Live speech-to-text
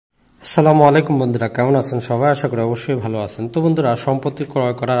আসসালামু আলাইকুম বন্ধুরা, কেমন আছেন সবাই? আশা করি অবশ্যই ভালো আছেন। তো বন্ধুরা, সম্পত্তি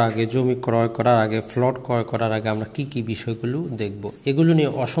ক্রয় করার আগে, জমি ক্রয় করার আগে, প্লট ক্রয় করার আগে আমরা কি কি বিষয়গুলো দেখব, এগুলো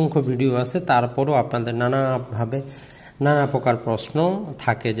নিয়ে অসংখ্য ভিডিও আছে। তারপরও আপনাদের নানাভাবে নানা প্রকার প্রশ্ন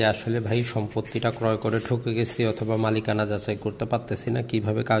থাকে যে আসলে ভাই সম্পত্তিটা ক্রয় করে ঠকে গেছি অথবা মালিকানা যাচাই করতে পারতেছি না,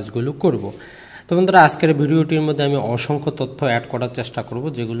 কিভাবে কাজগুলো করব। তো বন্ধুরা, আজকের ভিডিওটির মধ্যে আমি অসংখ্য তথ্য অ্যাড করার চেষ্টা করব,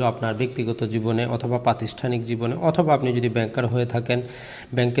 যেগুলো আপনার ব্যক্তিগত জীবনে অথবা প্রাতিষ্ঠানিক জীবনে অথবা আপনি যদি ব্যাংকার হয়ে থাকেন,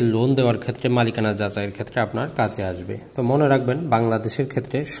 ব্যাংকের লোন দেওয়ার ক্ষেত্রে, মালিকানা যাচাইয়ের ক্ষেত্রে আপনার কাজে আসবে। তো মনে রাখবেন, বাংলাদেশের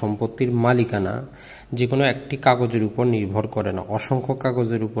ক্ষেত্রে সম্পত্তির মালিকানা যে কোনো একটি কাগজের উপর নির্ভর করে না, অসংখ্য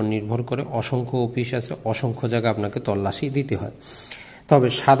কাগজের উপর নির্ভর করে। অসংখ্য অফিস আছে, অসংখ্য জায়গা আপনাকে তল্লাশি দিতে হয়। তবে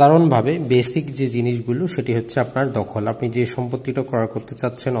সাধারণভাবে বেসিক যে জিনিসগুলো, সেটি হচ্ছে আপনার দখল। আপনি যে সম্পত্তিটা ক্রয় করতে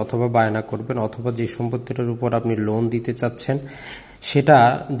চাচ্ছেন অথবা বায়না করবেন অথবা যে সম্পত্তিটার উপর আপনি লোন দিতে চাচ্ছেন, সেটা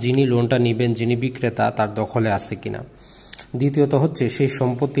যিনি লোনটা নেবেন, যিনি বিক্রেতা, তার দখলে আছে কিনা। দ্বিতীয়ত হচ্ছে সেই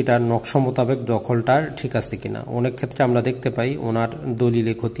সম্পত্তিটার নকশা মোতাবেক দখলটার ঠিক আছে কিনা। অনেক ক্ষেত্রে আমরা দেখতে পাই ওনার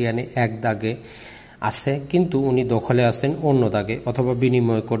দলিলে খতিয়ানে এক দাগে আছে, কিন্তু উনি দখলে আছেন অন্য দাগে, অথবা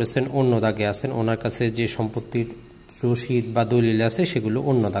বিনিময় করেছেন অন্য দাগে আছেন। ওনার কাছে যে সম্পত্তির রসিদ বা দলিল আছে সেগুলো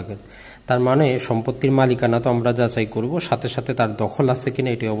অন্য দাগের। তার মানে সম্পত্তির মালিকানা তো আমরা যাচাই করব, সাথে সাথে তার দখল আছে কিনা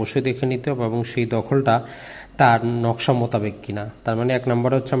এটি অবশ্যই দেখে নিতে হবে, এবং সেই দখলটা তার নকশা মোতাবেক কিনা। তার মানে 1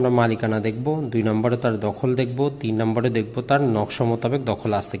 নম্বরে হচ্ছে আমরা মালিকানা দেখব, 2 নম্বরে তার দখল দেখব, 3 নম্বরে দেখব তার নকশা মোতাবেক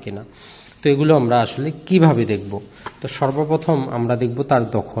দখল আছে কিনা। তো এগুলো আমরা আসলে কিভাবে দেখব? তো সর্বপ্রথম আমরা দেখব তার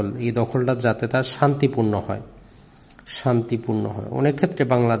দখল। এই দখলটা যাতে তার শান্তিপূর্ণ হয়। অনেক ক্ষেত্রে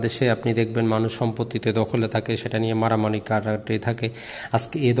বাংলাদেশে আপনি দেখবেন মানুষ সম্পত্তিতে দখলে থাকে, সেটা নিয়ে মারামারি কাটাকাটি থাকে।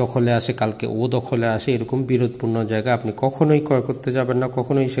 আজকে এ দখলে আসে, কালকে ও দখলে আসে, এরকম বিরোধপূর্ণ জায়গা আপনি কখনোই ক্রয় করতে যাবেন না,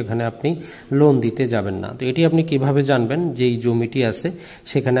 কখনোই সেখানে আপনি লোন দিতে যাবেন না। তো এটি আপনি কিভাবে জানবেন? যেই জমিটি আছে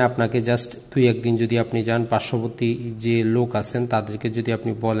সেখানে আপনাকে জাস্ট 2-1 দিন যদি আপনি যান, পার্শ্ববর্তী যে লোক আছেন তাদেরকে যদি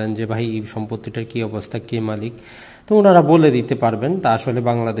আপনি বলেন যে ভাই এই সম্পত্তিটার কি অবস্থা, কে মালিক, তো ওনারা বলে দিতে পারবেন। তা আসলে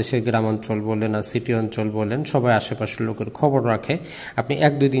বাংলাদেশের গ্রামাঞ্চল বলেন আর সিটি অঞ্চল বলেন, সবাই আশেপাশের লোকের খবর রাখে। আপনি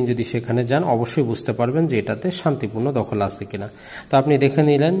 1-2 দিন যদি সেখানে যান, অবশ্যই বুঝতে পারবেন যে এটাতে শান্তিপূর্ণ দখল আছে কিনা। তো আপনি দেখে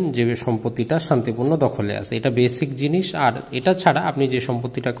নিলেন যে সম্পত্তিটা শান্তিপূর্ণ দখলে আছে, এটা বেসিক জিনিস। আর এটা ছাড়া আপনি যে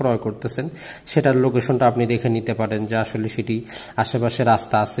সম্পত্তিটা ক্রয় করতেছেন সেটার লোকেশনটা আপনি দেখে নিতে পারেন, যে আসলে সেটি আশেপাশে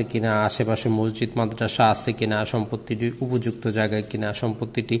রাস্তা আছে কিনা, আশেপাশে মসজিদ মাদ্রাসা আছে কিনা, সম্পত্তিটি উপযুক্ত জায়গায় কিনা,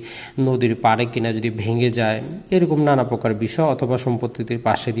 সম্পত্তিটি নদীর পাড়ে কিনা, যদি ভেঙে যায়, এরকম নানা প্রকার বিষয়। অথবা সম্পত্তিটির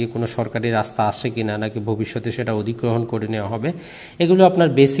পাশে দিয়ে কোনো সরকারি রাস্তা আসে কিনা, নাকি ভবিষ্যতে সেটা অধিগ্রহণ করে নেওয়া হবে। এগুলো আপনার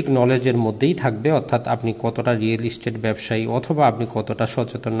বেসিক নলেজের মধ্যেই থাকবে। অর্থাৎ আপনি কতটা রিয়েল এস্টেট ব্যবসায়ী অথবা আপনি কতটা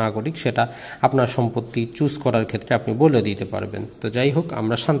সচেতন নাগরিক, সেটা আপনার সম্পত্তি চুজ করার ক্ষেত্রে আপনি বলে দিতে পারবেন। তো যাই হোক,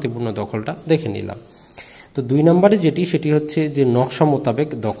 আমরা শান্তিপূর্ণ দখলটা দেখে নিলাম। তো 2 নম্বরে সেটি হচ্ছে যে নকশা মোতাবেক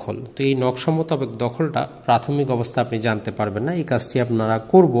দখল। তো এই নকশা মোতাবেক দখলটা প্রাথমিক অবস্থা আপনি জানতে পারবেন না। এই কাজটি আপনারা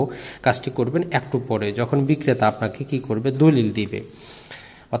কাজটি করবেন একটু পরে, যখন বিক্রেতা আপনাকে কি করবে, দলিল দিবে।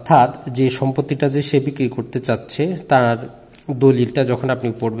 অর্থাৎ যে সম্পত্তিটা যে সে বিক্রি করতে চাচ্ছে, তার দলিলটা যখন আপনি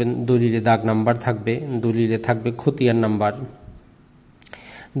পড়বেন, দলিলে দাগ নাম্বার থাকবে, দলিলে থাকবে খতিয়ান নাম্বার,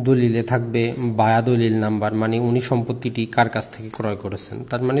 দলিলে থাকবে বায়া দলিল নাম্বার, মানে উনি সম্পত্তিটি কার কাছ থেকে ক্রয় করেছেন।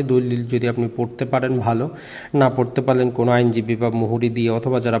 তার মানে দলিল যদি আপনি পড়তে পারেন ভালো, না পড়তে পারেন কোনো আইনজীবী বা মুহুরি দিয়ে,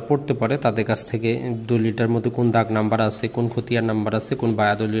 অথবা যারা পড়তে পারে তাদের কাছ থেকে দলিলটার মধ্যে কোন দাগ নাম্বার আছে, কোন খতিয়ান নাম্বার আছে, কোন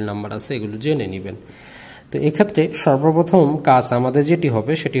বায়া দলিল নাম্বার আছে, এগুলো জেনে নেবেন। তো এক্ষেত্রে সর্বপ্রথম কাজ আমাদের যেটি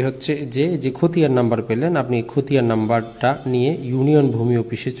হবে সেটি হচ্ছে যে খতিয়ান নাম্বার পেলেন, আপনি খতিয়ান নাম্বারটা নিয়ে ইউনিয়ন ভূমি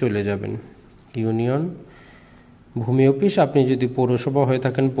অফিসে চলে যাবেন। ইউনিয়ন ভূমি অফিস, আপনি যদি পৌরসভা হয়ে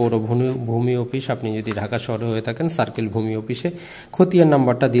থাকেন পৌর ভূমি অফিস, আপনি যদি ঢাকা শহরে হয়ে থাকেন সার্কেল ভূমি অফিসে খতিয়ান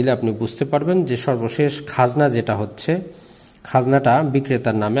নাম্বারটা দিলে আপনি বুঝতে পারবেন যে সর্বশেষ খাজনা যেটা হচ্ছে, খাজনাটা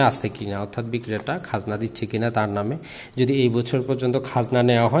বিক্রেতার নামে আছে কিনা, অর্থাৎ বিক্রেতা খাজনা দিচ্ছে কিনা তার নামে। যদি এই বছর পর্যন্ত খাজনা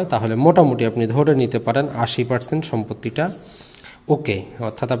নেওয়া হয়, তাহলে মোটামুটি আপনি ধরে নিতে পারেন 80% সম্পত্তিটা ওকে।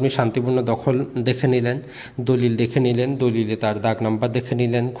 অর্থাৎ আপনি শান্তিপূর্ণ দখল দেখে নিলেন, দলিল দেখে নিলেন, দলিলে তার দাগ নাম্বার দেখে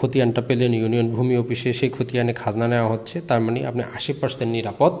নিলেন, খতিয়ানটা পেলেন ইউনিয়ন ভূমি অফিসে, সেই খতিয়ানে খাজনা নেওয়া হচ্ছে। তার মানে আপনি 80%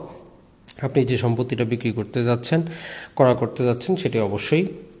 নিরাপদ। আপনি যে সম্পত্তিটা বিক্রি করতে যাচ্ছেন, ক্রয় করতে যাচ্ছেন, সেটি অবশ্যই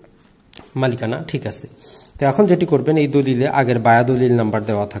মালিকানা ঠিক আছে। তো এখন যেটি করবেন, এই দলিলে আগের বায়া দলিল নাম্বার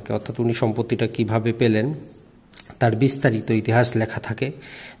দেওয়া থাকে, অর্থাৎ উনি সম্পত্তিটা কিভাবে পেলেন তার বিস্তারিত ইতিহাস লেখা থাকে।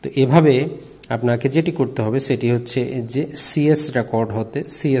 তো এভাবে আপনাকে যেটি করতে হবে সেটি হচ্ছে যে সিএস রেকর্ড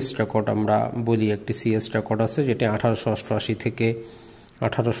সিএস রেকর্ড আমরা বলি, একটি সিএস রেকর্ড আছে যেটি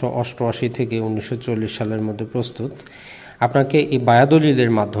 1888 থেকে 1940 সালের মধ্যে প্রস্তুত। আপনাকে এই বায়া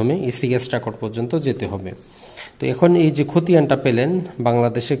দলিলের মাধ্যমে এই সিএস রেকর্ড পর্যন্ত যেতে হবে। তো এখন এই যে খতিয়ানটা পেলেন,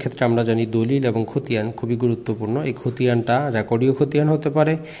 বাংলাদেশের ক্ষেত্রে আমরা জানি দলিল এবং খতিয়ান খুবই গুরুত্বপূর্ণ। এই খতিয়ানটা রেকর্ডীয় খতিয়ান হতে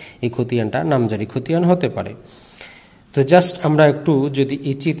পারে, এই খতিয়ানটা নামজারি খতিয়ান হতে পারে। তো জাস্ট আমরা একটু যদি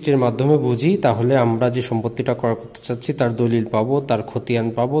এই চিত্রের মাধ্যমে বুঝি, তাহলে আমরা যে সম্পত্তিটা ক্রয় করতে চাচ্ছি তার দলিল পাবো, তার খতিয়ান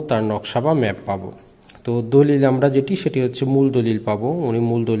পাবো, তার নকশা বা ম্যাপ পাবো। তো দলিল আমরা সেটি হচ্ছে মূল দলিল পাবো, উনি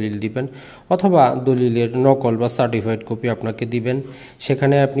মূল দলিল দিবেন, অথবা দলিলের নকল বা সার্টিফাইড কপি আপনাকে দিবেন।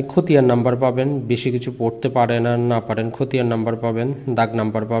 সেখানে আপনি খতিয়ান নাম্বার পাবেন, বেশি কিছু পড়তে পারেন আর না পারেন খতিয়ান নাম্বার পাবেন, দাগ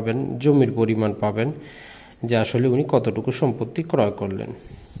নাম্বার পাবেন, জমির পরিমাণ পাবেন, যে আসলে উনি কতটুকু সম্পত্তি ক্রয় করলেন।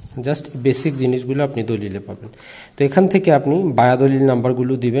 জাস্ট বেসিক জিনিসগুলো আপনি দলিলে পাবেন। তো এখান থেকে আপনি বায়া দলিল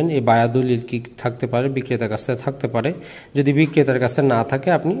নাম্বারগুলো দিবেন। এই বায়া দলিল কি থাকতে পারে, বিক্রেতার কাছে থাকতে পারে। যদি বিক্রেতার কাছে না থাকে,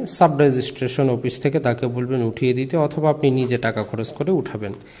 আপনি সাব রেজিস্ট্রেশন অফিস থেকে তাকে বলবেন উঠিয়ে দিতে, অথবা আপনি নিজে টাকা খরচ করে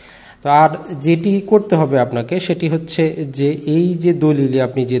উঠাবেন। তো আর যেটি করতে হবে আপনাকে, সেটি হচ্ছে যে এই যে দলিলে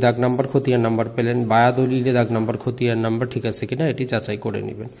আপনি যে দাগ নাম্বার খতিয়ান নাম্বার পেলেন, বায়া দলিলে দাগ নাম্বার খতিয়ান নাম্বার ঠিক আছে কিনা এটি যাচাই করে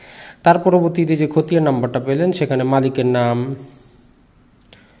নেবেন। তার পরবর্তীতে যে খতিয়ান নাম্বারটা পেলেন, সেখানে মালিকের নাম,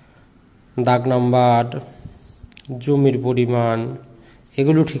 দাগ নাম্বার, জমির পরিমাণ,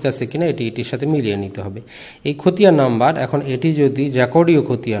 এগুলো ঠিক আছে কিনা এটির সাথে মিলিয়ে নিতে হবে। এই খতিয়ান নাম্বার, এখন এটি যদি রেকর্ডীয়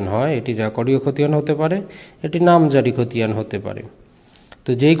খতিয়ান হয়, এটি রেকর্ডীয় খতিয়ান হতে পারে, এটি নামজারি খতিয়ান হতে পারে।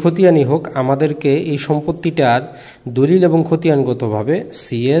 তো যেই খতিয়ানই হোক, আমাদেরকে এই সম্পত্তিটার দলিল এবং খতিয়ানগতভাবে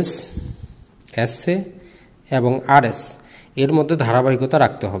সিএস, এসএ এবং আরএস এর মধ্যে ধারাবাহিকতা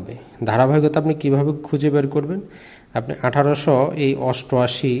রাখতে হবে। ধারাবাহিকতা আপনি কিভাবে খুঁজে বের করবেন? আপনি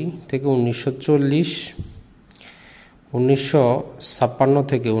 1888 থেকে 1940, 1956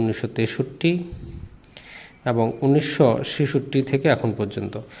 থেকে 1963 এবং 1966 থেকে এখন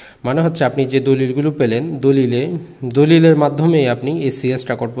পর্যন্ত, মানে হচ্ছে আপনি যে দলিলগুলো পেলেন, দলিলের মাধ্যমে আপনি এই সিএস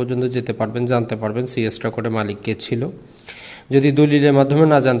রেকর্ড পর্যন্ত যেতে পারবেন, জানতে পারবেন সিএস রেকর্ডের মালিক কে ছিল। যদি দলিলের মাধ্যমে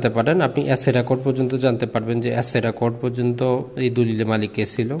না জানতে পারেন, আপনি এসএ রেকর্ড পর্যন্ত জানতে পারবেন যে এসএ রেকর্ড পর্যন্ত এই দলিলের মালিক কে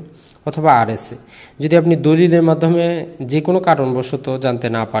ছিল, অথবা আরএসএ। যদি আপনি দলিলের মাধ্যমে যে কোনো কারণবশত জানতে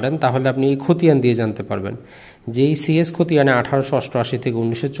না পারেন, তাহলে আপনি এই খতিয়ান দিয়ে জানতে পারবেন যে এই সিএস খতিয়ানে 1888 থেকে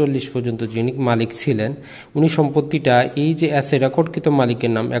 1940 পর্যন্ত যিনি মালিক ছিলেন, উনি সম্পত্তিটা এই যে এসএ রেকর্ডকৃত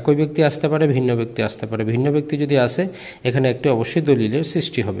মালিকের নাম, একই ব্যক্তি আসতে পারে, ভিন্ন ব্যক্তি আসতে পারে। ভিন্ন ব্যক্তি যদি আসে, এখানে একটি অবশ্যই দলিলের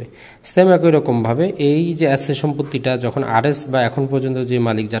সৃষ্টি হবে। সেম একই রকমভাবে এই যে এসএ সম্পত্তিটা যখন আরএস বা এখন পর্যন্ত যে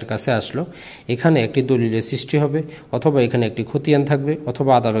মালিক যার কাছে আসলো, এখানে একটি দলিলের সৃষ্টি হবে, অথবা এখানে একটি খতিয়ান থাকবে,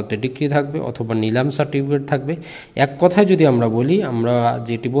 অথবা আদালতে ডিক্রি থাকবে, অথবা নিলাম সার্টিফিকেট থাকবে। এক কথায় যদি আমরা বলি, আমরা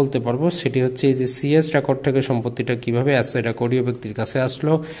যেটি বলতে পারবো সেটি হচ্ছে এই যে সিএস রেকর্ড থেকে সম্পত্তিটা কিভাবে এসএ রেকর্ডীয় ব্যক্তির কাছে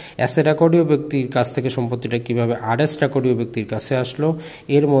আসলো, এসএ রেকর্ডীয় ব্যক্তির কাছ থেকে সম্পত্তিটা কিভাবে আরএস রেকর্ডীয় ব্যক্তির কাছে আসলো,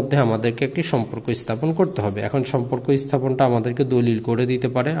 এর মধ্যে আমাদেরকে একটি সম্পর্ক স্থাপন করতে হবে। এখন সম্পর্ক স্থাপনটা আমাদেরকে দলিল করে দিতে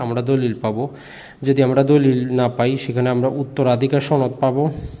পারে, আমরা দলিল পাবো। যদি আমরা দলিল না পাই, সেখানে আমরা উত্তরাধিকার সনদ পাবো,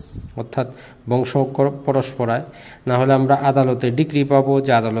 অর্থাৎ বংশ পরস্পরায়। না হলে আমরা আদালতে ডিক্রি পাবো,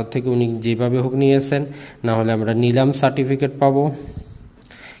 যে আদালত থেকে উনি যেভাবে হোক নিয়েছেন। না হলে আমরা নিলাম সার্টিফিকেট পাবো।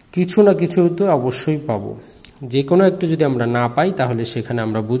 কিছু না কিছু তো অবশ্যই পাবো। যে কোনো একটু যদি আমরা না পাই, তাহলে সেখানে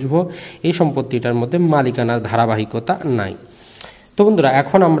আমরা বুঝবো এই সম্পত্তিটার মধ্যে মালিকানার ধারাবাহিকতা নাই। তো বন্ধুরা,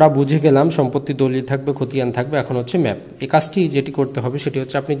 এখন আমরা বুঝে গেলাম সম্পত্তি দলিল থাকবে, খতিয়ান থাকবে। এখন হচ্ছে ম্যাপ। এই কাজটি যেটি করতে হবে সেটি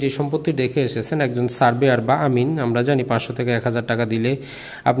হচ্ছে, আপনি যে সম্পত্তি দেখে এসেছেন, একজন সার্ভেয়ার বা আমিন, আমরা জানি 500 থেকে 1000 টাকা দিলে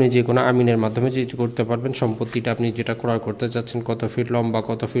আপনি যে কোনো আমিনের মাধ্যমে যেটি করতে পারবেন, সম্পত্তিটা আপনি যেটা ক্রয় করতে চাচ্ছেন, কত ফিট লম্বা,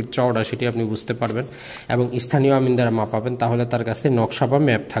 কত ফিট চওড়া, সেটি আপনি বুঝতে পারবেন এবং স্থানীয় আমিন দ্বারা মাপাবেন। তাহলে তার কাছে নকশা বা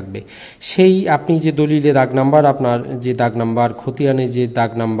ম্যাপ থাকবে। সেই আপনি যে দলিলে দাগ নাম্বার, আপনার যে দাগ নাম্বার, খতিয়ানে যে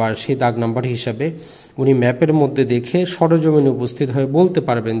দাগ নাম্বার, সেই দাগ নাম্বার হিসাবে উনি ম্যাপের মধ্যে দেখে সরজমিনে উপস্থিত হয়ে বলতে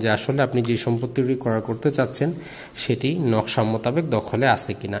পারবেন যে আসলে আপনি যে সম্পত্তিটি ক্রয় করতে চাচ্ছেন সেটি নকশা মোতাবেক দখলে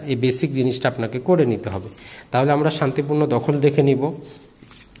আছে কিনা। এই বেসিক জিনিসটা আপনাকে করে নিতে হবে। তাহলে আমরা শান্তিপূর্ণ দখল দেখে নিব,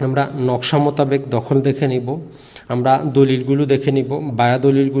 আমরা নকশা মোতাবেক দখল দেখে নিব, আমরা দলিলগুলো দেখে নিব, বায়া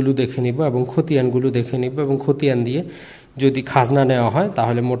দলিলগুলো দেখে নিব এবং খতিয়ানগুলো দেখে নিব। এবং খতিয়ান দিয়ে যদি খাজনা নেওয়া হয়,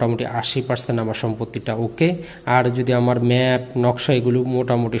 তাহলে মোটামুটি 80% আমার সম্পত্তিটা ওকে। আর যদি আমার ম্যাপ, নকশা, এগুলো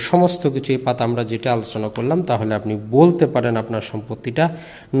মোটামুটি সমস্ত কিছু এই পাতা আমরা যেটা আলোচনা করলাম, তাহলে আপনি বলতে পারেন আপনার সম্পত্তিটা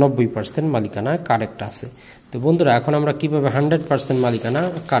 90% মালিকানা কারেক্ট আছে। তো বন্ধুরা, এখন আমরা কিভাবে 100% মালিকানা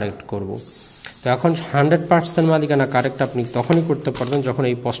কারেক্ট করব? তো এখন 100% মালিকানা কারেক্ট আপনি তখনই করতে পারবেন যখন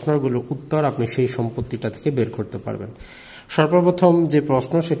এই প্রশ্নগুলোর উত্তর আপনি সেই সম্পত্তিটা থেকে বের করতে পারবেন। সর্বপ্রথম যে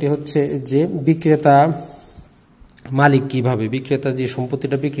প্রশ্ন, সেটি হচ্ছে যে বিক্রেতা মালিক কিভাবে, বিক্রেতা যে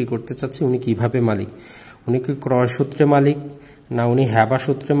সম্পত্তিটা বিক্রি করতে চাচ্ছে উনি কিভাবে মালিক? উনি কি ক্রয় সূত্রে মালিক, না উনি হেবা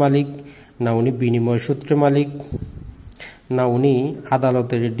সূত্রে মালিক, না উনি বিনিময় সূত্রে মালিক, না উনি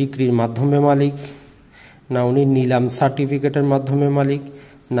আদালতের ডিক্রির মাধ্যমে মালিক, না উনি নিলাম সার্টিফিকেটের মাধ্যমে মালিক,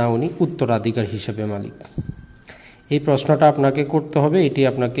 না উনি উত্তরাধিকার হিসেবে মালিক? এই প্রশ্নটা আপনাকে করতে হবে। এটি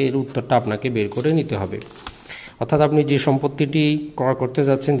আপনাকে, এর উত্তরটা আপনাকে বের করে নিতে হবে। অর্থাৎ আপনি যে সম্পত্তিটি ক্রয় করতে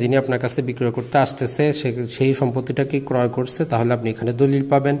যাচ্ছেন, যিনি আপনার কাছে বিক্রয় করতে আসতেছে সেই সম্পত্তিটাকে ক্রয় করছে, তাহলে আপনি এখানে দলিল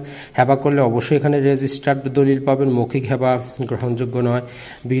পাবেন। হেবা করলে অবশ্যই এখানে রেজিস্টার্ড দলিল পাবেন, মৌখিক হেবা গ্রহণযোগ্য নয়।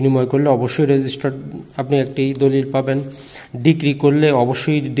 বিনিময় করলে অবশ্যই রেজিস্টার্ড আপনি একটি দলিল পাবেন। ডিক্রি করলে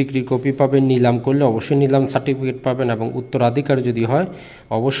অবশ্যই ডিক্রি কপি পাবেন। নিলাম করলে অবশ্যই নিলাম সার্টিফিকেট পাবেন, এবং উত্তরাধিকার যদি হয়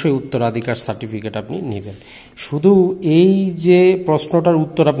অবশ্যই উত্তরাধিকার সার্টিফিকেট আপনি নেবেন। শুধু এই যে প্রশ্নটার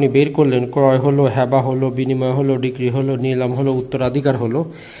উত্তর আপনি বের করলেন, ক্রয় হলো, হেবা হলো, বিনিময় হলো, ডিক্রি হলো, নিলাম হলো, উত্তরাধিকার হলো,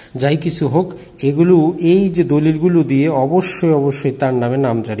 যাই কিছু হোক, এগুলো এই যে দলিলগুলো দিয়ে অবশ্যই তার নামে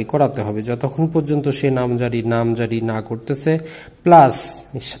নামজারি করাতে হবে। যতক্ষণ পর্যন্ত সে নামজারি না করতেছে, প্লাস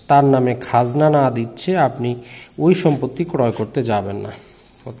তার নামে খাজনা না দিচ্ছে, আপনি ওই সম্পত্তি ক্রয় করতে যাবেন না।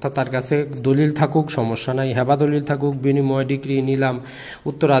 অর্থাৎ তার কাছে দলিল থাকুক সমস্যা নাই, হেবা দলিল থাকুক, বিনিময়, ডিক্রি, নিলাম,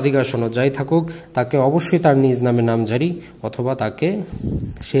 উত্তরাধিকার সনদ যাই থাকুক, তাকে অবশ্যই তার নিজ নামে নামজারি অথবা তাকে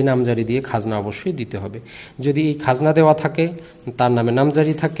সেই নামজারি দিয়ে খাজনা অবশ্যই দিতে হবে। যদি এই খাজনা দেওয়া থাকে, তার নামে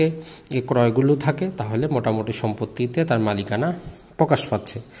নামজারি থাকে, এই ক্রয়গুলো থাকে, তাহলে মোটামুটি সম্পত্তিতে তার মালিকানা প্রকাশ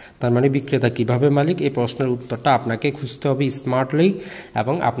পাচ্ছে। তার মানে বিক্রেতা কিভাবে মালিক, এই প্রশ্নের উত্তরটা আপনাকে খুঁজতে হবে স্মার্টলি,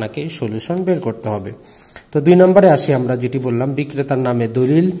 এবং আপনাকে সলিউশন বের করতে হবে। তো 2 নম্বরে আসি আমরা, যেটি বললাম বিক্রেতার নামে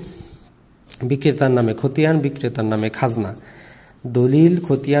দলিল, বিক্রেতার নামে খতিয়ান, বিক্রেতার নামে খাজনা। দলিল,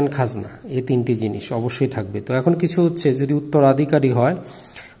 খতিয়ান, খাজনা, এই 3টি জিনিস অবশ্যই থাকবে। তো এখন কিছু হচ্ছে, যদি উত্তরাধিকারী হয়,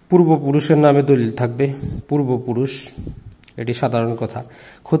 পূর্বপুরুষের নামে দলিল থাকবে, পূর্বপুরুষ, এটি সাধারণ কথা।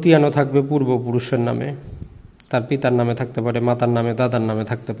 খতিয়ানও থাকবে পূর্বপুরুষের নামে, তার পিতার নামে থাকতে পারে, মাতার নামে, দাদার নামে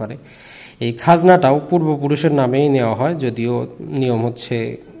থাকতে পারে। এই খাজনাটাও পূর্বপুরুষের নামেই নেওয়া হয়, যদিও নিয়ম হচ্ছে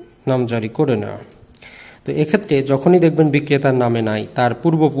নামজারি করে নেওয়া। তো এক্ষেত্রে যখনই দেখবেন বিক্রেতার নামে নাই, তার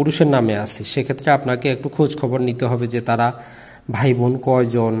পূর্বপুরুষের নামে আছে, সেক্ষেত্রে আপনাকে একটু খোঁজ খবর নিতে হবে যে তারা ভাই বোন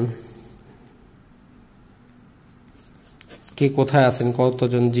কয়জন, কে কোথায় আছেন,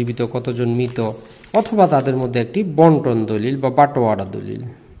 কতজন জীবিত, কতজন মৃত, অথবা তাদের মধ্যে একটি বন্টন দলিল বা বাটোয়ারা দলিল।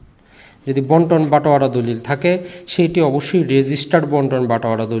 যদি বন্টন বাটোয়ারা দলিল থাকে, সেটি অবশ্যই রেজিস্টার্ড বন্টন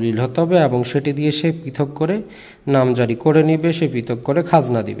বাটোয়ারা দলিল হতে হবে, এবং সেটি দিয়ে সে পৃথক করে নামজারি করে নিবে, সে পৃথক করে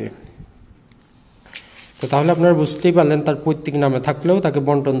খাজনা দিবে। তো তাহলে আপনারা বুঝতেই পারলেন, তার পৈতৃক নামে থাকলেও তাকে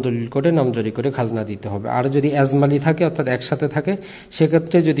বন্টন দলিল করে নামজারি করে খাজনা দিতে হবে। আর যদি এজমালি থাকে, অর্থাৎ একসাথে থাকে,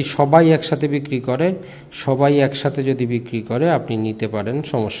 সেক্ষেত্রে যদি সবাই একসাথে বিক্রি করে আপনি নিতে পারেন,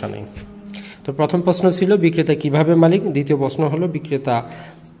 সমস্যা নেই। তো প্রথম প্রশ্ন ছিল বিক্রেতা কিভাবে মালিক, দ্বিতীয় প্রশ্ন হলো বিক্রেতা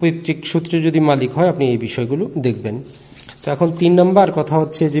পৈতৃক সূত্রে যদি মালিক হয়, আপনি এই বিষয়গুলো দেখবেন। তো এখন 3 নম্বর কথা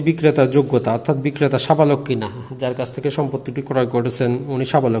হচ্ছে যে বিক্রেতার যোগ্যতা, অর্থাৎ বিক্রেতা সাবালক কিনা, যার কাছ থেকে সম্পত্তিটি ক্রয় করেছেন উনি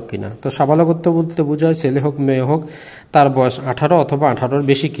সাবালক কিনা। তো সাবালকত্ব বলতে বোঝায় ছেলে হোক মেয়ে হোক, তার বয়স 18 অথবা 18-র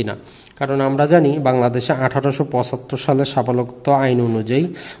বেশি কিনা। কারণ আমরা জানি বাংলাদেশে 1875 সালের সাবালকত্ব আইন অনুযায়ী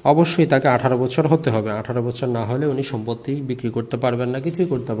অবশ্যই তাকে 18 বছর হতে হবে। 18 বছর না হলে উনি সম্পত্তি বিক্রি করতে পারবেন না, কিছুই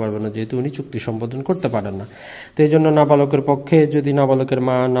করতে পারবেন না, যেহেতু উনি চুক্তি সম্পাদন করতে পারেন না। তো এই জন্য নাবালকের পক্ষে যদি নাবালকের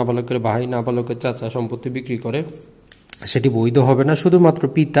মা, নাবালকের ভাই, নাবালকের চাচা সম্পত্তি বিক্রি করে, সেটি বৈধ হবে না। শুধুমাত্র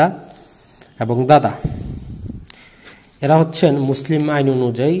পিতা এবং দাদা, এরা হচ্ছেন মুসলিম আইন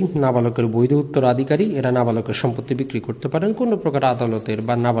অনুযায়ী নাবালকের বৈধ উত্তরাধিকারী। এরা নাবালকের সম্পত্তি বিক্রি করতে পারেন, কোনো প্রকার আদালতের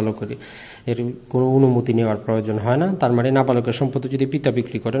বা নাবালকের এর কোনো অনুমতি নেওয়ার প্রয়োজন হয় না। তার মানে নাবালকের সম্পত্তি যদি পিতা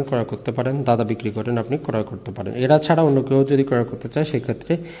বিক্রি করেন, ক্রয় করতে পারেন, দাদা বিক্রি করেন, আপনি ক্রয় করতে পারেন। এরা ছাড়া অন্য কেউ যদি ক্রয় করতে চায়,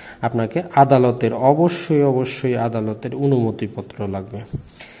 সেক্ষেত্রে আপনাকে আদালতের অবশ্যই আদালতের অনুমতিপত্র লাগবে।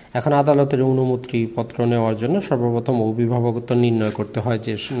 এখন আদালতের অনুমতিপত্র নেওয়ার জন্য সর্বপ্রথম অভিভাবকত্ব নির্ণয় করতে হয়,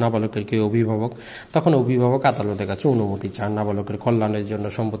 যে নাবালকের কে অভিভাবক। তখন অভিভাবক আদালতের কাছে অনুমতি চান নাবালকের কল্যাণের জন্য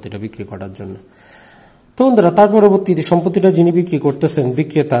সম্পত্তিটা বিক্রি করার জন্য। তো বন্ধুরা, তার পরবর্তীতে সম্পত্তিটা যিনি বিক্রি করতেছেন,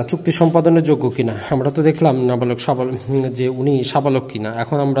 বিক্রেতা চুক্তি সম্পাদনের যোগ্য কিনা। আমরা তো দেখলাম নাবালক যে উনি সাবালক কিনা।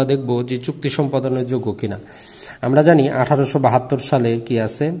 এখন আমরা দেখব যে চুক্তি সম্পাদনের যোগ্য কিনা। আমরা জানি 1872 সালে কি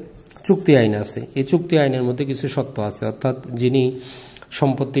আছে, চুক্তি আইন আছে। এই চুক্তি আইনের মধ্যে কিছু শর্ত আছে, অর্থাৎ যিনি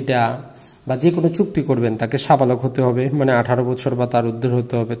সম্পত্তিটা বা যে কোনো চুক্তি করবেন তাকে সাবালক হতে হবে, মানে 18 বছর বা তার ঊর্ধ্বে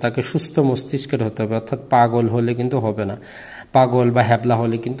হতে হবে। তাকে সুস্থ মস্তিষ্কের হতে হবে, অর্থাৎ পাগল হলে কিন্তু হবে না, পাগল বা হ্যাবলা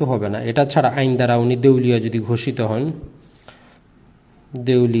হলে কিন্তু হবে না। এটা ছাড়া আইন দ্বারা উনি দেউলিয়া যদি ঘোষিত হন,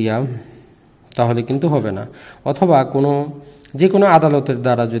 দেউলিয়া, তাহলে কিন্তু হবে না। অথবা যে কোনো আদালতের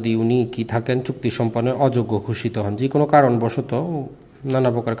দ্বারা যদি উনি কি থাকেন, চুক্তি সম্পন্নের অযোগ্য ঘোষিত হন, যে কোনো কারণবশত, নানা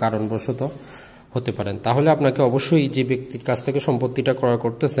প্রকার কারণবশত হতে পারেন, তাহলে আপনাকে অবশ্যই যে ব্যক্তির কাছ থেকে সম্পত্তিটা ক্রয়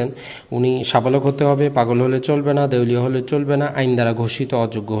করতেছেন উনি সাবালক হতে হবে। পাগল হলে চলবে না, দেউলিয়া হলে চলবে না, আইন দ্বারা ঘোষিত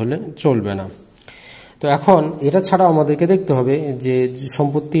অযোগ্য হলে চলবে না। তো এখন এটা ছাড়াও আমাদেরকে দেখতে হবে যে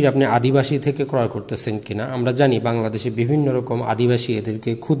সম্পত্তির আপনি আদিবাসী থেকে ক্রয় করতেছেন কিনা। আমরা জানি বাংলাদেশে বিভিন্ন রকম আদিবাসী,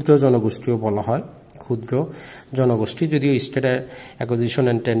 এদেরকে ক্ষুদ্র জনগোষ্ঠীও বলা হয়, ক্ষুদ্র জনগোষ্ঠী, যদিও স্টেটের অ্যাকুইজিশন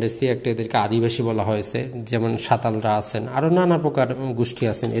অ্যান্ড টেন্ডেন্সি একটা এদেরকে আদিবাসী বলা হয়েছে, যেমন সাঁতালরা আছেন, আরও নানা প্রকার গোষ্ঠী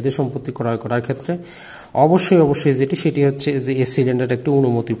আছেন। এদের সম্পত্তি ক্রয় করার ক্ষেত্রে অবশ্যই সেটি হচ্ছে যে এ সিলিন্ডার একটি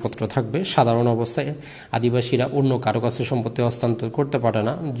অনুমতিপত্র থাকবে। সাধারণ অবস্থায় আদিবাসীরা অন্য কারো কাছে সম্পত্তি হস্তান্তর করতে পারে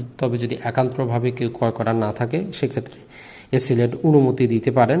না, তবে যদি একান্তভাবে কেউ ক্রয় করার না থাকে সেক্ষেত্রে এ সিলিন্ডার অনুমতি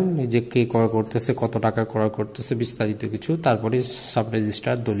দিতে পারেন যে কে ক্রয় করতেছে, কত টাকা ক্রয় করতেছে, বিস্তারিত কিছু, তারপরে সাব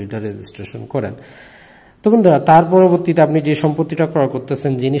রেজিস্ট্রার দলিলটা রেজিস্ট্রেশন করেন। তো বন্ধুরা, তার পরবর্তীতে আপনি যে সম্পত্তিটা ক্রয়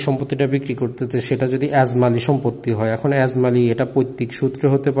করতেছেন, যিনি সম্পত্তিটা বিক্রি করতেছে, সেটা যদি আজমালি সম্পত্তি হয়, এখন আজমালি এটা পৈতৃক সূত্রে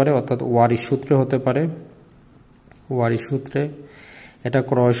হতে পারে, অর্থাৎ ওয়ারিশ সূত্রে হতে পারে, ওয়ারিশ সূত্রে, এটা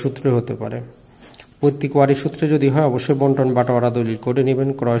ক্রয় সূত্রে হতে পারে। পৈতৃক ওয়ারিশ সূত্রে যদি হয় অবশ্যই বন্টন বাটোয়ারা দলিল করে নেবেন,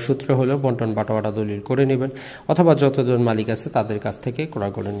 ক্রয় সূত্রে হলেও বন্টন বাটোয়ারা দলিল করে নেবেন, অথবা যতজন মালিক আছে তাদের কাছ থেকে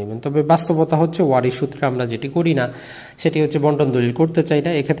ক্রয় করে নেবেন। তবে বাস্তবতা হচ্ছে ওয়ারিশ সূত্রে আমরা যেটি করি না সেটি হচ্ছে বন্টন দলিল করতে চাই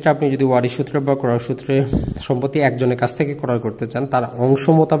না। এক্ষেত্রে আপনি যদি ওয়ারিশ সূত্রে বা ক্রয় সূত্রে সম্পত্তি একজনের কাছ থেকে ক্রয় করতে চান, তার অংশ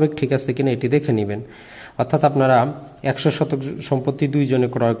মোতাবেক ঠিক আছে কিনা এটি দেখে নেবেন। অর্থাৎ আপনারা 100 শতক সম্পত্তি 2 জনে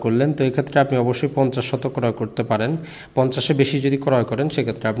ক্রয় করলেন, তো এক্ষেত্রে আপনি অবশ্যই 50 শতক ক্রয় করতে পারেন। 50-এর বেশি যদি ক্রয় করেন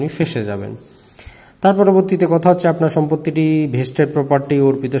সেক্ষেত্রে আপনি ফেঁসে যাবেন। তার পরবর্তীতে কথা হচ্ছে আপনার সম্পত্তিটি ভেস্টেড প্রপার্টি,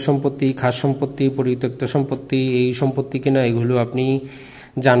 অর্পিত সম্পত্তি, খাস সম্পত্তি, পরিত্যক্ত সম্পত্তি, এই সম্পত্তি কিনা এগুলো আপনি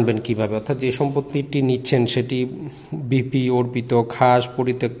জানবেন কিভাবে, অর্থাৎ যে সম্পত্তিটি নিচ্ছেন সেটি বিপি, অর্পিত, খাস,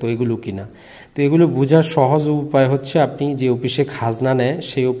 পরিত্যক্ত এগুলো কিনা। তো এগুলো বোঝার সহজ উপায় হচ্ছে আপনি যে অফিসে খাজনা নেয়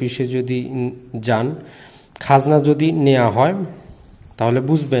সেই অফিসে যদি যান, খাজনা যদি নেওয়া হয় তাহলে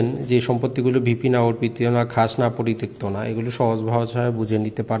বুঝবেন যে সম্পত্তিগুলো ভিপি না, অর্পিত না, খাস না, পরিত্যক্ত না, এগুলো সহজ ভাষায় বুঝে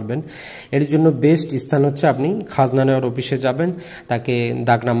নিতে পারবেন। এর জন্য বেস্ট স্থান হচ্ছে আপনি খাজনা নেওয়ার অফিসে যাবেন, তাকে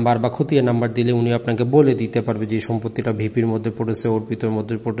দাগ নাম্বার বা খতিয়ান নাম্বার দিলে উনি আপনাকে বলে দিতে পারবে যে সম্পত্তিটা ভিপির মধ্যে পড়েছে, অর্পিতর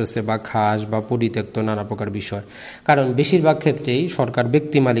মধ্যে পড়েছে, বা খাস বা পরিত্যক্ত নানা প্রকার বিষয়। কারণ বেশিরভাগ ক্ষেত্রেই সরকার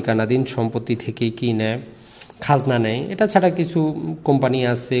ব্যক্তি মালিকানাধীন সম্পত্তি থেকেই কি নেয়, খাজনা নেয়। এটা ছাড়া কিছু কোম্পানি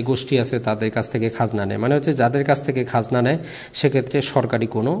আছে, গোষ্ঠী আছে, তাদের কাছ থেকে খাজনা নেয়। মানে হচ্ছে যাদের কাছ থেকে খাজনা নেয় সেক্ষেত্রে সরকারি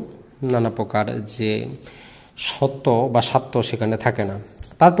কোনো নানা প্রকার যে সত্ত্ব বা স্বার্থ সেখানে থাকে না।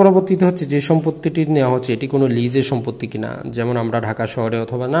 তার পরবর্তীতে হচ্ছে যে সম্পত্তিটি নেওয়া হচ্ছে এটি কোনো লিজের সম্পত্তি কিনা। যেমন আমরা ঢাকা শহরে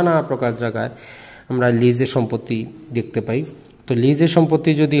অথবা নানা প্রকার জায়গায় আমরা লিজের সম্পত্তি দেখতে পাই। তো লিজের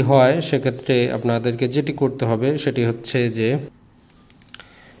সম্পত্তি যদি হয় সেক্ষেত্রে আপনাদেরকে যেটি করতে হবে সেটি হচ্ছে যে,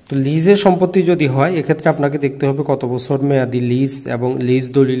 তো লিজের সম্পত্তি যদি হয় এক্ষেত্রে আপনাকে দেখতে হবে কত বছর মেয়াদি লিজ এবং লিজ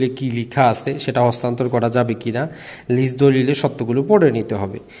দলিলে কি লেখা আছে সেটা হস্তান্তর করা যাবে কিনা, লিজ দলিলে সত্যগুলো পড়ে নিতে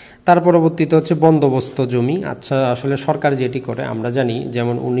হবে। তার পরবর্তীতে হচ্ছে বন্দোবস্ত জমি। আচ্ছা, আসলে সরকার যেটি করে আমরা জানি,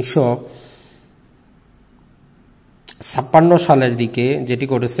 যেমন 1956 সালের দিকে যেটি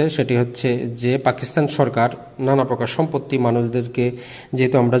করেছে সেটি হচ্ছে যে পাকিস্তান সরকার নানা প্রকার সম্পত্তি মানুষদেরকে,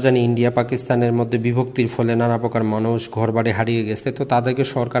 যেহেতু আমরা জানি ইন্ডিয়া পাকিস্তানের মধ্যে বিভক্তির ফলে নানা প্রকার মানুষ ঘরবাড়ি হারিয়ে গেছে, তো তাদেরকে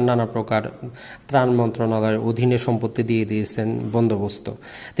সরকার নানা প্রকার ত্রাণ মন্ত্রণালয়ের অধীনে সম্পত্তি দিয়ে দিয়েছেন বন্দোবস্ত।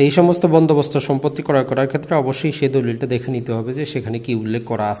 তো এই সমস্ত বন্দোবস্ত সম্পত্তি ক্রয় করার ক্ষেত্রে অবশ্যই সেই দলিলটা দেখে নিতে হবে যে সেখানে কি উল্লেখ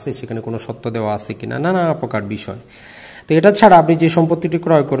করা আছে, সেখানে কোনো সত্য দেওয়া আছে কিনা, নানা প্রকার বিষয়। তো এটা ছাড়া আপনি যে সম্পত্তিটি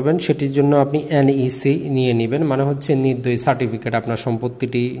ক্রয় করবেন সেটির জন্য আপনি এনইসি নিয়ে নেবেন, মানে হচ্ছে নির্দয়ী সার্টিফিকেট, আপনার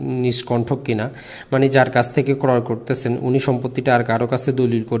সম্পত্তিটি নিষ্কণ্ঠক কিনা, মানে যার কাছ থেকে ক্রয় করতেছেন উনি সম্পত্তিটা আর কারো কাছে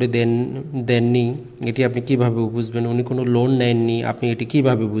দলিল করে দেননি, এটি আপনি কিভাবে বুঝবেন? উনি কোনো লোন নেননি, আপনি এটি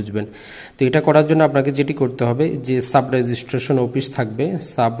কিভাবে বুঝবেন? তো এটা করার জন্য আপনাকে যেটি করতে হবে যে সাব রেজিস্ট্রেশন অফিস থাকবে,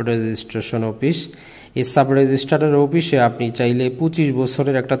 সাব রেজিস্ট্রেশন অফিস, এই সাব রেজিস্ট্রারের অফিসে আপনি চাইলে 25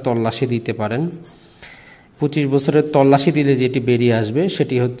 বছরের একটা তল্লাশি দিতে পারেন। 25 বছরের তল্লাশি দিলে যেটি বেরিয়ে আসবে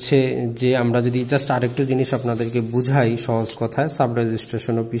সেটি হচ্ছে যে, আমরা যদি জাস্ট আরেকটু জিনিস আপনাদেরকে বুঝাই সহজ কথায়, সাব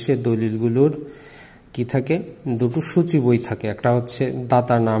রেজিস্ট্রেশন অফিসে দলিলগুলোর কি থাকে, দুটো সূচি বই থাকে। একটা হচ্ছে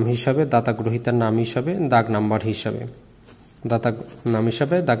দাতার নাম হিসাবে, দাতা গ্রহীতার নাম হিসাবে, দাগ নাম্বার হিসাবে, দাতা নাম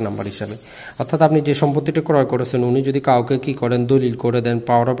হিসাবে, দাগ নাম্বার হিসাবে। অর্থাৎ আপনি যে সম্পত্তিটা ক্রয় করেছেন উনি যদি কাউকে কি করেন, দলিল করে দেন,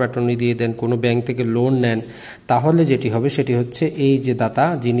 পাওয়ার অফ অ্যাটর্নি দিয়ে দেন, কোনো ব্যাংক থেকে লোন নেন, তাহলে যেটি হবে সেটি হচ্ছে এই যে দাতা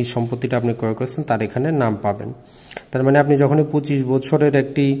যিনি সম্পত্তিটা আপনি ক্রয় করেছেন তার এখানে নাম পাবেন। তার মানে আপনি যখনই 25 বছরের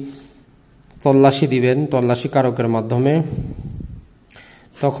একটি তল্লাশি দিবেন তল্লাশি কারকের মাধ্যমে,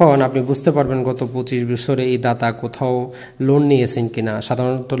 তখন আপনি বুঝতে পারবেন গত 25 বছরে এই দাতা কোথাও লোন নিয়েছেন কিনা।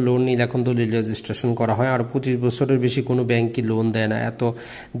 সাধারণত লোন নিলে এখন দলিল রেজিস্ট্রেশন করা হয়, আর 25 বছরের বেশি কোনো ব্যাংকই লোন দেয় না, এত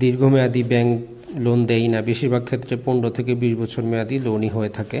দীর্ঘমেয়াদী ব্যাংক লোন দেয় না, বেশিরভাগ ক্ষেত্রে 15 থেকে 20 বছর মেয়াদী লোনই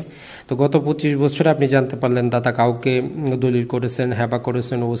হয়ে থাকে। তো গত 25 বছরে আপনি জানতে পারলেন দাতা কাউকে দলিল করেছেন, হেবা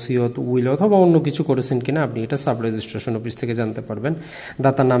করেছেন, ওসিয়ত, উইল অথবা অন্য কিছু করেছেন কিনা, আপনি এটা সাব রেজিস্ট্রেশন অফিস থেকে জানতে পারবেন।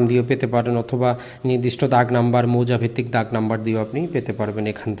 দাতার নাম দিয়েও পেতে পারেন, অথবা নির্দিষ্ট দাগ নাম্বার, মৌজা ভিত্তিক দাগ নাম্বার দিয়েও আপনি পেতে পারবেন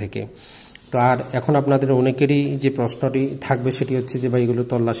এখান থেকে। তো আর এখন আপনাদের অনেকেরই যে প্রশ্নটি থাকবে সেটি হচ্ছে যে ভাই এগুলো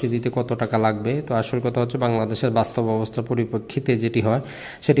তল্লাশি দিতে কত টাকা লাগবে। তো আসল কথা হচ্ছে বাংলাদেশের বাস্তব অবস্থার পরিপ্রেক্ষিতে যেটি হয়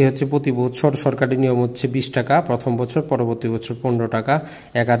সেটি হচ্ছে প্রতি বছর সরকারি নিয়ম হচ্ছে 20 টাকা প্রথম বছর, পরবর্তী বছর 15 টাকা।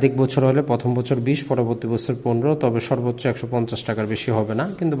 একাধিক বছর হলে প্রথম বছর 20, পরবর্তী বছর 15, তবে সর্বোচ্চ 150 টাকার বেশি হবে না।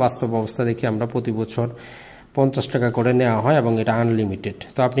 কিন্তু বাস্তব অবস্থা দেখি আমরা প্রতি বছর 50 টাকা করে নেওয়া হয় এবং এটা আনলিমিটেড।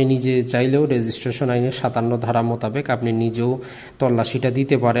 তো আপনি নিজে চাইলেও রেজিস্ট্রেশন আইনের 57 ধারা মোতাবেক আপনি নিজেও তল্লাশিটা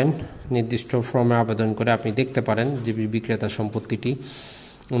দিতে পারেন। নির্দিষ্ট ফর্মে আবেদন করে আপনি দেখতে পারেন যে বিক্রেতা সম্পত্তিটি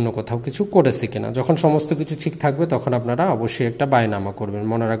অন্য কোথাও কিছু করেছে কিনা। যখন সমস্ত কিছু ঠিক থাকবে তখন আপনারা অবশ্যই একটা বায়নামা করবেন।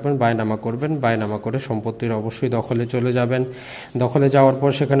 মনে রাখবেন বায়নামা করবেন, বায়নামা করে সম্পত্তির অবশ্যই দখলে চলে যাবেন। দখলে যাওয়ার পর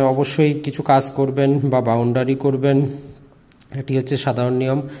সেখানে অবশ্যই কিছু কাজ করবেন বা বাউন্ডারি করবেন, এটি হচ্ছে সাধারণ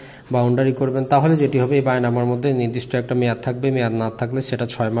নিয়ম। বাউন্ডারি করবেন, তাহলে যেটি হবে এই বায়নামার মধ্যে নির্দিষ্ট একটা মেয়াদ থাকবে, মেয়াদ না থাকলে সেটা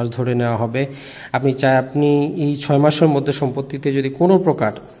 6 মাস ধরে নেওয়া হবে। আপনি এই 6 মাসের মধ্যে সম্পত্তিতে যদি কোনো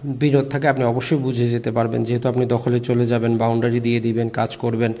প্রকার বিরোধ থাকে আপনি অবশ্যই বুঝে যেতে পারবেন, যেহেতু আপনি দখলে চলে যাবেন, বাউন্ডারি দিয়ে দিবেন, কাজ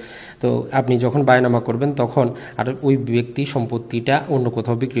করবেন। তো আপনি যখন বায়নামা করবেন তখন আর ওই ব্যক্তি সম্পত্তিটা অন্য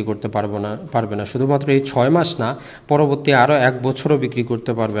কোথাও বিক্রি করতে পারবে না। শুধুমাত্র এই 6 মাস না, পরবর্তী আরও 1 বছরও বিক্রি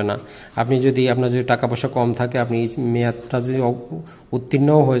করতে পারবে না। আপনার যদি টাকা পয়সা কম থাকে, আপনি এই মেয়াদটা যদি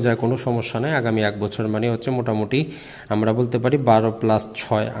উত্তীর্ণও হয়ে যায় কোনো সমস্যা নেই। আগামী 1 বছর মানে হচ্ছে মোটামুটি আমরা বলতে পারি 12 +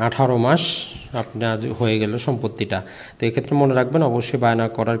 6 18 মাস আপনার হয়ে গেল সম্পত্তিটা। তো এক্ষেত্রে মনে রাখবেন অবশ্যই বায়না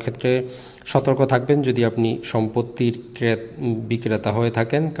করার ক্ষেত্রে সতর্ক থাকবেন যদি আপনি সম্পত্তির বিক্রেতা হয়ে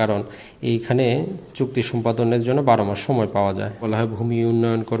থাকেন, কারণ এইখানে চুক্তি সম্পাদনের জন্য 12 মাস সময় পাওয়া যায়। বলা হয় ভূমি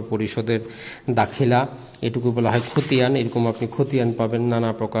উন্নয়ন কর পরিষদের দাখিলা, এটুকু বলা হয় খতিয়ান। এরকম আপনি খতিয়ান পাবেন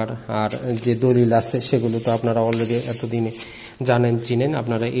নানা প্রকার। আর যে দলিল আছে সেগুলো তো আপনারা অলরেডি এতদিনে জানেন, চিনেন।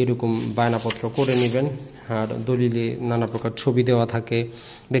 আপনারা এরকম বায়নাপত্র করে নেবেন। আর দলিলে নানা প্রকার ছবি দেওয়া থাকে,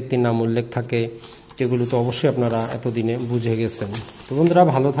 ব্যক্তির নাম উল্লেখ থাকে, এগুলো তো অবশ্যই আপনারা এতদিনে বুঝে গেছেন। তো বন্ধুরা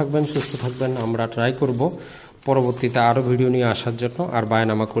ভালো থাকবেন, সুস্থ থাকবেন। আমরা ট্রাই করব পরবর্তীতে আরও ভিডিও নিয়ে আসার জন্য। আর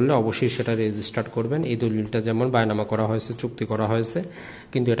বায়নামা করলে অবশ্যই সেটা রেজিস্টার্ড করবেন। এই দলিলটা যেমন বায়নামা করা হয়েছে, চুক্তি করা হয়েছে,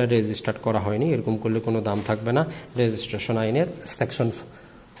 কিন্তু এটা রেজিস্টার্ড করা হয়নি, এরকম করলে কোনো দাম থাকবে না রেজিস্ট্রেশন আইনের সেকশন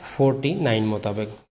 49 মোতাবেক।